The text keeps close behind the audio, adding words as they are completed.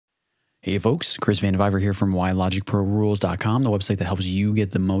Hey folks, Chris Van Diver here from WhyLogicProRules.com, the website that helps you get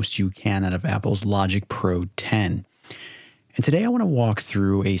the most you can out of Apple's Logic Pro 10. And today I want to walk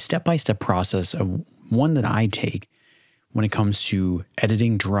through a step-by-step process of one that I take when it comes to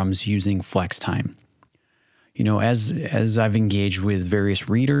editing drums using FlexTime. You know, as I've engaged with various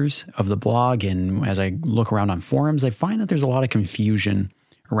readers of the blog and as I look around on forums, I find that there's a lot of confusion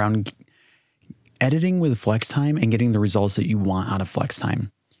around editing with FlexTime and getting the results that you want out of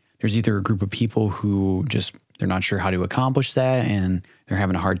FlexTime. There's either a group of people who they're not sure how to accomplish that and they're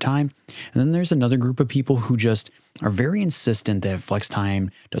having a hard time. And then there's another group of people who just are very insistent that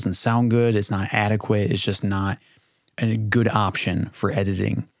FlexTime doesn't sound good, it's not adequate, it's just not a good option for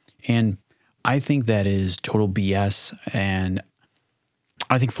editing. And I think that is total BS, and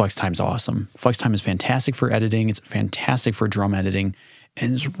I think FlexTime's awesome. FlexTime is fantastic for editing, it's fantastic for drum editing,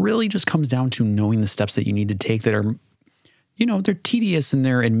 and it really just comes down to knowing the steps that you need to take that are, you know, they're tedious in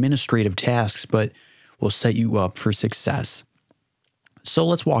their administrative tasks, but will set you up for success. So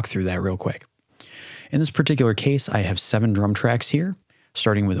let's walk through that real quick. In this particular case, I have 7 drum tracks here,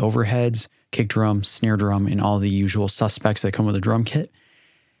 starting with overheads, kick drum, snare drum, and all the usual suspects that come with a drum kit.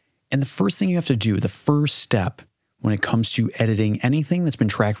 And the first thing you have to do, the first step when it comes to editing anything that's been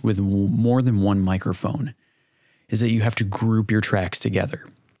tracked with more than one microphone, is that you have to group your tracks together.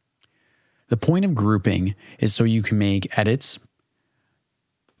 The point of grouping is so you can make edits,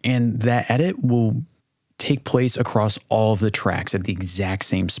 and that edit will take place across all of the tracks at the exact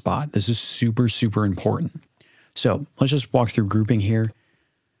same spot. This is super, super important. So let's just walk through grouping here.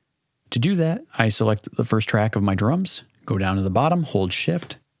 To do that, I select the first track of my drums, go down to the bottom, hold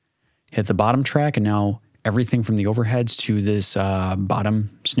shift, hit the bottom track, and now everything from the overheads to this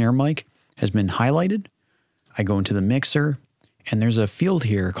bottom snare mic has been highlighted. I go into the mixer, and there's a field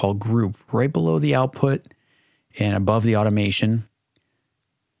here called group right below the output and above the automation.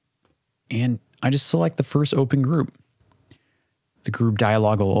 And I just select the first open group. The group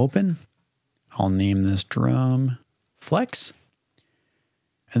dialog will open. I'll name this drum flex.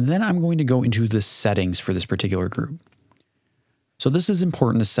 And then I'm going to go into the settings for this particular group. So this is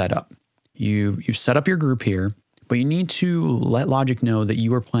important to set up. You've set up your group here, but you need to let Logic know that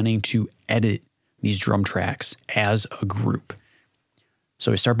you are planning to edit these drum tracks as a group.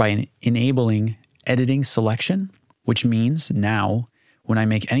 So I start by enabling editing selection, which means now when I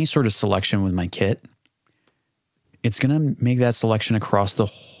make any sort of selection with my kit, it's going to make that selection across the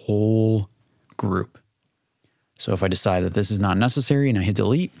whole group. So if I decide that this is not necessary and I hit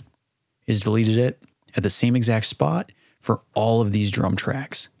delete, it's deleted it at the same exact spot for all of these drum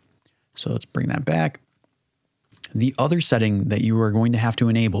tracks. So let's bring that back. The other setting that you are going to have to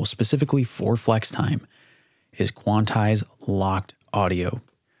enable specifically for FlexTime is quantize locked audio.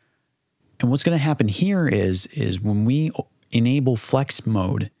 And what's going to happen here is when we enable flex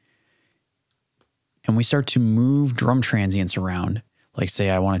mode and we start to move drum transients around, like say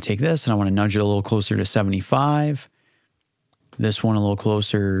I want to take this and I want to nudge it a little closer to 75, this one a little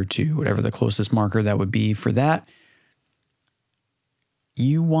closer to whatever the closest marker that would be for that.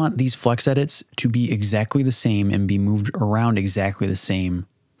 You want these flex edits to be exactly the same and be moved around exactly the same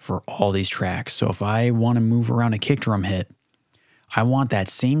for all these tracks. So if I want to move around a kick drum hit, I want that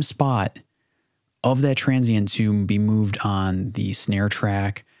same spot of that transient to be moved on the snare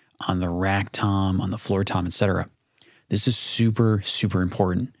track, on the rack tom, on the floor tom, etc. This is super, super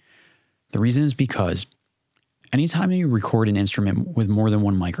important. The reason is because anytime you record an instrument with more than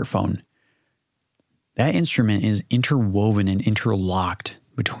one microphone, that instrument is interwoven and interlocked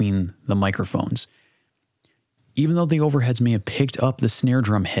between the microphones. Even though the overheads may have picked up the snare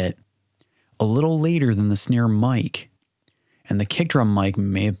drum hit a little later than the snare mic, and the kick drum mic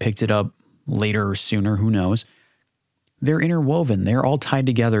may have picked it up later or sooner, who knows, they're interwoven. They're all tied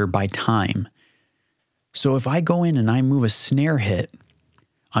together by time. So if I go in and I move a snare hit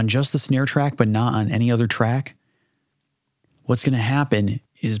on just the snare track but not on any other track, what's going to happen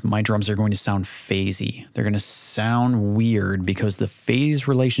is my drums are going to sound phasey. They're going to sound weird because the phase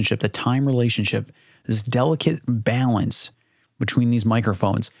relationship, the time relationship, this delicate balance between these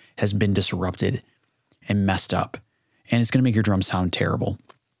microphones has been disrupted and messed up. And it's going to make your drums sound terrible.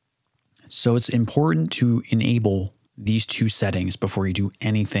 So it's important to enable these two settings before you do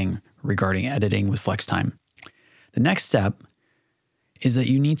anything regarding editing with FlexTime. The next step is that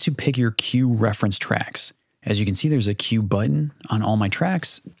you need to pick your cue reference tracks. As you can see, there's a cue button on all my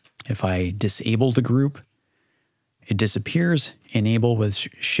tracks. If I disable the group, it disappears, enable with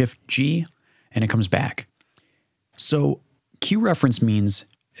Shift G, and it comes back. So cue reference means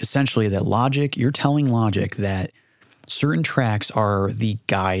essentially that Logic, you're telling Logic that certain tracks are the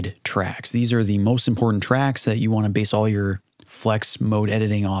guide tracks. These are the most important tracks that you want to base all your flex mode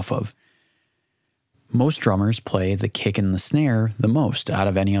editing off of. most drummers play the kick and the snare the most out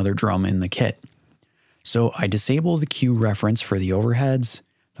of any other drum in the kit. So I disable the cue reference for the overheads,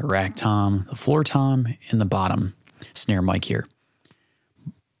 the rack tom, the floor tom, and the bottom snare mic here.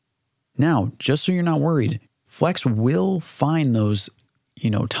 Now, just so you're not worried, Flex will find those,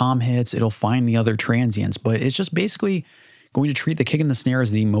 tom hits. It'll find the other transients, but it's just basically going to treat the kick and the snare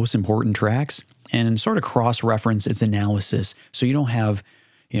as the most important tracks and sort of cross-reference its analysis so you don't have,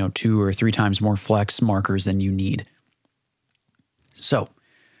 2 or 3 times more Flex markers than you need. So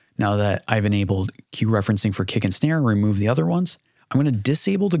now that I've enabled cue referencing for kick and snare and remove the other ones, I'm going to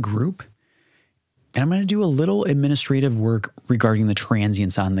disable the group and I'm going to do a little administrative work regarding the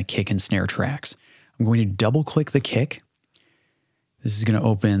transients on the kick and snare tracks. I'm going to double click the kick. This is going to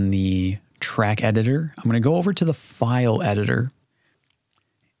open the track editor. I'm going to go over to the file editor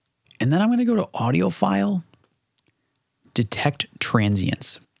and then I'm going to go to audio file, detect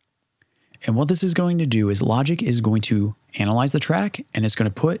transients. And what this is going to do is Logic is going to analyze the track and it's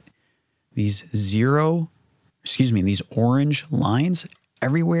going to put these orange lines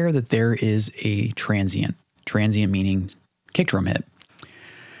everywhere that there is a transient. Transient meaning kick drum hit.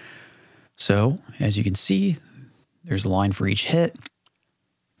 So as you can see, there's a line for each hit.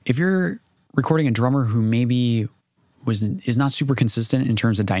 If you're recording a drummer who maybe is not super consistent in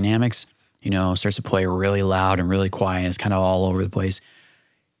terms of dynamics, starts to play really loud and really quiet and is kind of all over the place,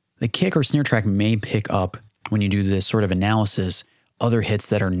 the kick or snare track may pick up, when you do this sort of analysis, other hits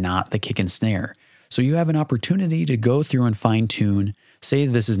that are not the kick and snare. So you have an opportunity to go through and fine tune. Say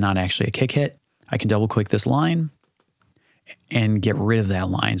this is not actually a kick hit. I can double click this line and get rid of that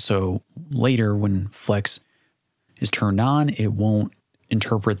line. So later when Flex is turned on, it won't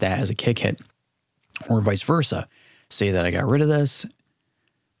interpret that as a kick hit, or vice versa. Say that I got rid of this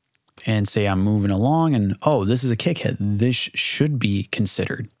and say I'm moving along and, oh, this is a kick hit. This should be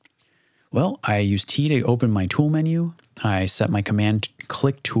considered. Well, I use T to open my tool menu. I set my command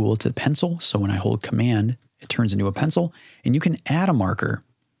click tool to pencil. So when I hold command, it turns into a pencil and you can add a marker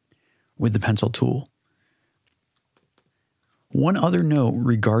with the pencil tool. One other note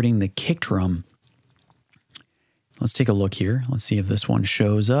regarding the kick drum. Let's take a look here. Let's see if this one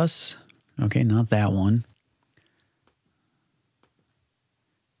shows us. Okay, not that one.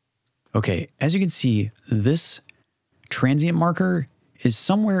 Okay, as you can see, this transient marker is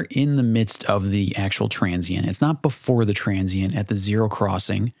somewhere in the midst of the actual transient. It's not before the transient at the 0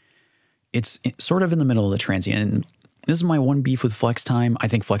 crossing. It's sort of in the middle of the transient. And this is my one beef with FlexTime. I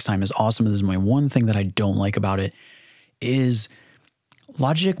think FlexTime is awesome. This is my one thing that I don't like about it is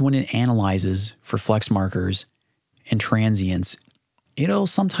Logic, when it analyzes for flex markers and transients, it'll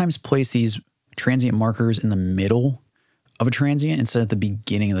sometimes place these transient markers in the middle of a transient instead of the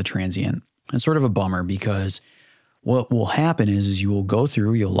beginning of the transient. It's sort of a bummer because what will happen is you will go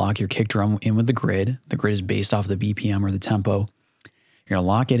through, you'll lock your kick drum in with the grid. The grid is based off the BPM or the tempo. You're going to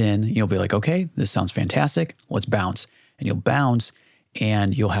lock it in. You'll be like, okay, this sounds fantastic. Let's bounce. And you'll bounce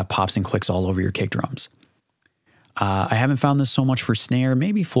and you'll have pops and clicks all over your kick drums. I haven't found this so much for snare,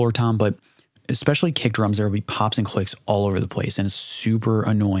 maybe floor tom, but especially kick drums, there will be pops and clicks all over the place and it's super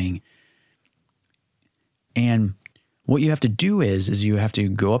annoying. And what you have to do is you have to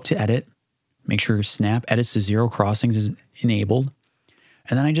go up to edit, make sure snap edits to 0 crossings is enabled.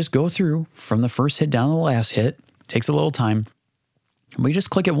 And then I just go through from the first hit down to the last hit. It takes a little time. We just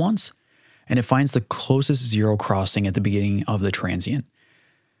click it once and it finds the closest 0 crossing at the beginning of the transient.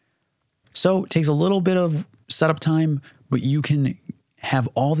 So it takes a little bit of setup time, but you can have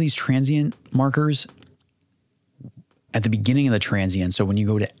all these transient markers at the beginning of the transient. So when you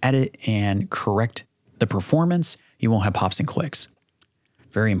go to edit and correct the performance, you won't have pops and clicks.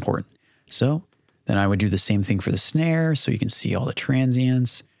 Very important. So then I would do the same thing for the snare. So you can see all the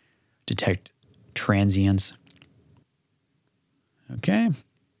transients, detect transients. Okay.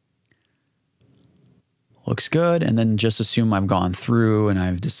 Looks good. And then just assume I've gone through and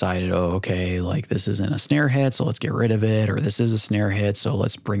I've decided, oh, okay, like this isn't a snare hit, so let's get rid of it. Or this is a snare hit, so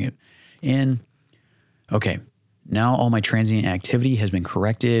let's bring it in. Okay. Now all my transient activity has been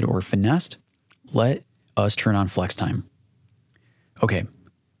corrected or finessed. Let us turn on FlexTime. Okay.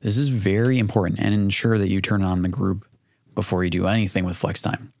 This is very important and ensure that you turn on the group before you do anything with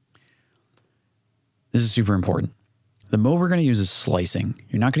FlexTime. This is super important. The mode we're going to use is slicing.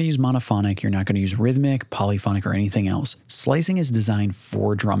 You're not going to use monophonic. You're not going to use rhythmic, polyphonic, or anything else. Slicing is designed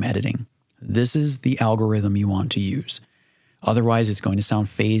for drum editing. This is the algorithm you want to use. Otherwise, it's going to sound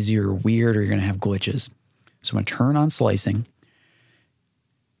phasey or weird, or you're going to have glitches. So I'm going to turn on slicing.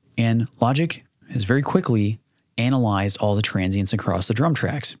 And Logic has very quickly analyzed all the transients across the drum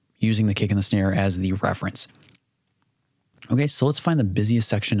tracks using the kick and the snare as the reference. Okay, so let's find the busiest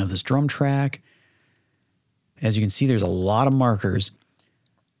section of this drum track. As you can see, there's a lot of markers.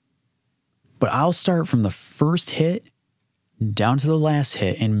 But I'll start from the first hit down to the last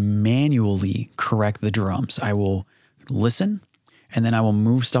hit and manually correct the drums. I will listen, and then I will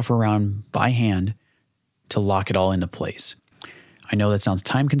move stuff around by hand to lock it all into place. I know that sounds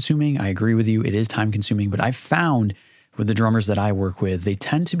time consuming. I agree with you. It is time consuming, but I've found with the drummers that I work with, they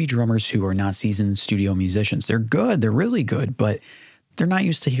tend to be drummers who are not seasoned studio musicians. They're good. They're really good, but they're not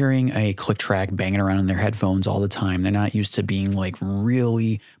used to hearing a click track banging around in their headphones all the time. They're not used to being like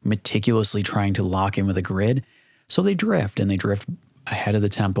really meticulously trying to lock in with a grid. So they drift, and they drift ahead of the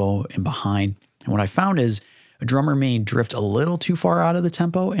tempo and behind. And what I found is a drummer may drift a little too far out of the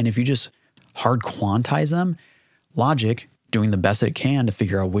tempo. And if you just hard quantize them, Logic, doing the best that it can to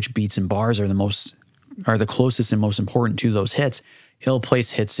figure out which beats and bars are the closest and most important to those hits, it'll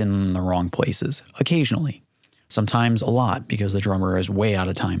place hits in the wrong places occasionally. Sometimes a lot, because the drummer is way out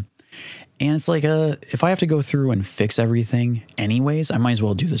of time. And it's like, if I have to go through and fix everything anyways, I might as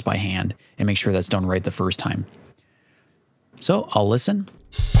well do this by hand and make sure that's done right the first time. So I'll listen.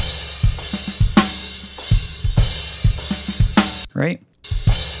 Right?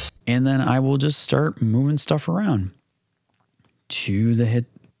 And then I will just start moving stuff around to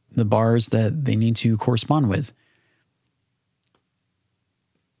the bars that they need to correspond with.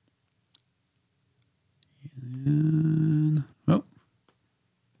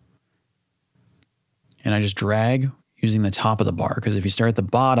 And I just drag using the top of the bar, because if you start at the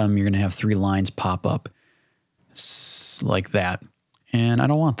bottom, you're going to have 3 lines pop up like that. And I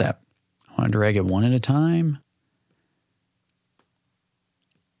don't want that. I want to drag it one at a time.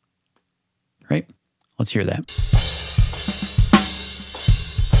 Right? Let's hear that.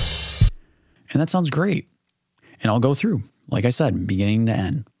 And that sounds great. And I'll go through, like I said, beginning to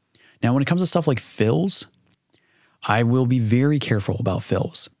end. Now, when it comes to stuff like fills, I will be very careful about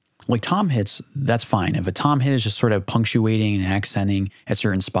fills. Like tom hits, that's fine. If a tom hit is just sort of punctuating and accenting at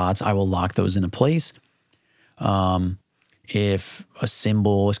certain spots, I will lock those into place. If a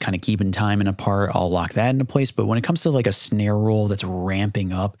cymbal is kind of keeping time in a part, I'll lock that into place. But when it comes to like a snare roll that's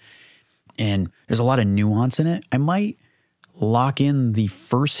ramping up and there's a lot of nuance in it, I might lock in the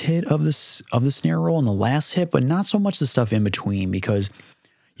first hit of the snare roll and the last hit, but not so much the stuff in between, because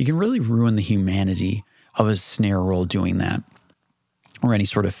you can really ruin the humanity of a snare roll doing that, or any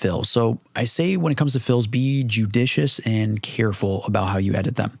sort of fill. So I say when it comes to fills, be judicious and careful about how you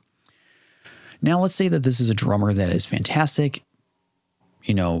edit them. Now, let's say that this is a drummer that is fantastic,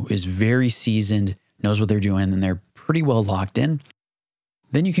 is very seasoned, knows what they're doing, and they're pretty well locked in.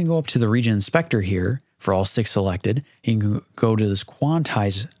 Then you can go up to the region inspector here for all 6 selected. You can go to this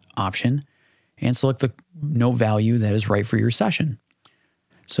quantize option and select the note value that is right for your session.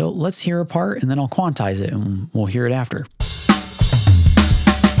 So let's hear a part, and then I'll quantize it, and we'll hear it after.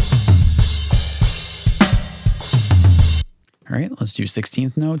 All right, let's do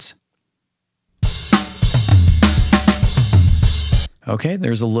 16th notes. Okay,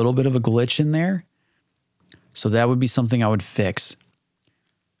 there's a little bit of a glitch in there. So that would be something I would fix.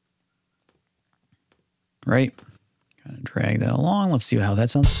 Right? Kind of drag that along. Let's see how that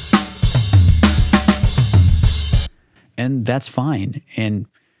sounds. And that's fine. And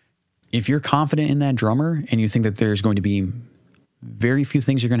if you're confident in that drummer and you think that there's going to be very few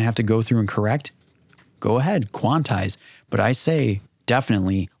things you're going to have to go through and correct, go ahead, quantize. But I say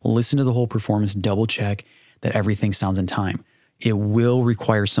definitely listen to the whole performance, double check that everything sounds in time. It will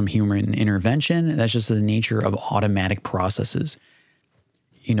require some human intervention. That's just the nature of automatic processes.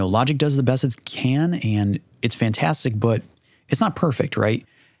 Logic does the best it can, and it's fantastic, but it's not perfect, right?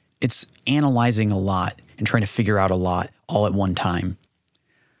 It's analyzing a lot and trying to figure out a lot all at one time.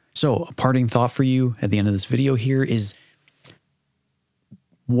 So a parting thought for you at the end of this video here is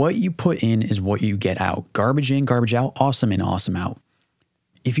what you put in is what you get out. Garbage in, garbage out, awesome in, awesome out.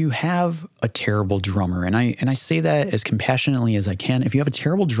 If you have a terrible drummer, and I say that as compassionately as I can, if you have a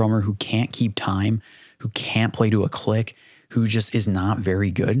terrible drummer who can't keep time, who can't play to a click, who just is not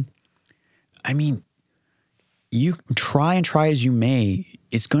very good, I mean, you try as you may,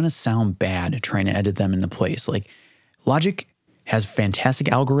 it's going to sound bad trying to edit them into place. Like, Logic has fantastic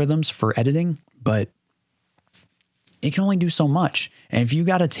algorithms for editing, but it can only do so much. And if you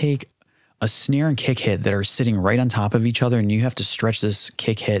got to take a snare and kick hit that are sitting right on top of each other, and you have to stretch this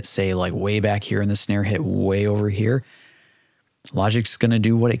kick hit, say like way back here, and the snare hit way over here, Logic's going to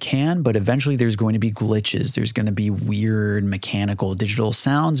do what it can, but eventually there's going to be glitches. There's going to be weird mechanical digital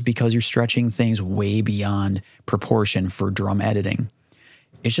sounds because you're stretching things way beyond proportion for drum editing.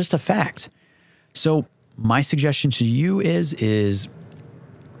 It's just a fact. So my suggestion to you is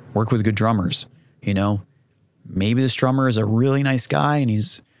work with good drummers. Maybe this drummer is a really nice guy and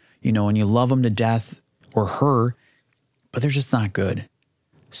he's, and you love him to death. or her, but they're just not good.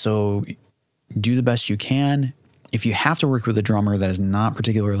 So do the best you can. If you have to work with a drummer that is not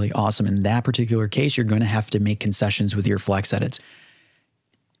particularly awesome in that particular case, you're going to have to make concessions with your flex edits.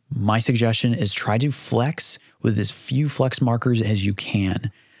 My suggestion is try to flex with as few flex markers as you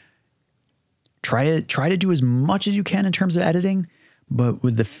can. Try to do as much as you can in terms of editing, but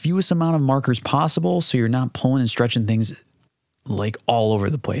with the fewest amount of markers possible, so you're not pulling and stretching things like all over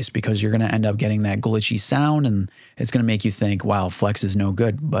the place, because you're going to end up getting that glitchy sound and it's going to make you think, wow, flex is no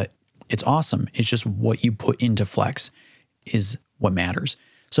good, but it's awesome. It's just what you put into flex is what matters.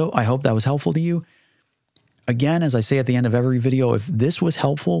 So I hope that was helpful to you. Again, as I say at the end of every video, if this was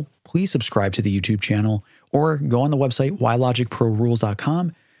helpful, please subscribe to the YouTube channel or go on the website,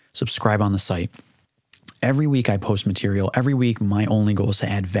 wylogicprorules.com, subscribe on the site. Every week I post material. Every week, my only goal is to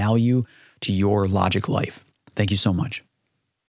add value to your Logic life. Thank you so much.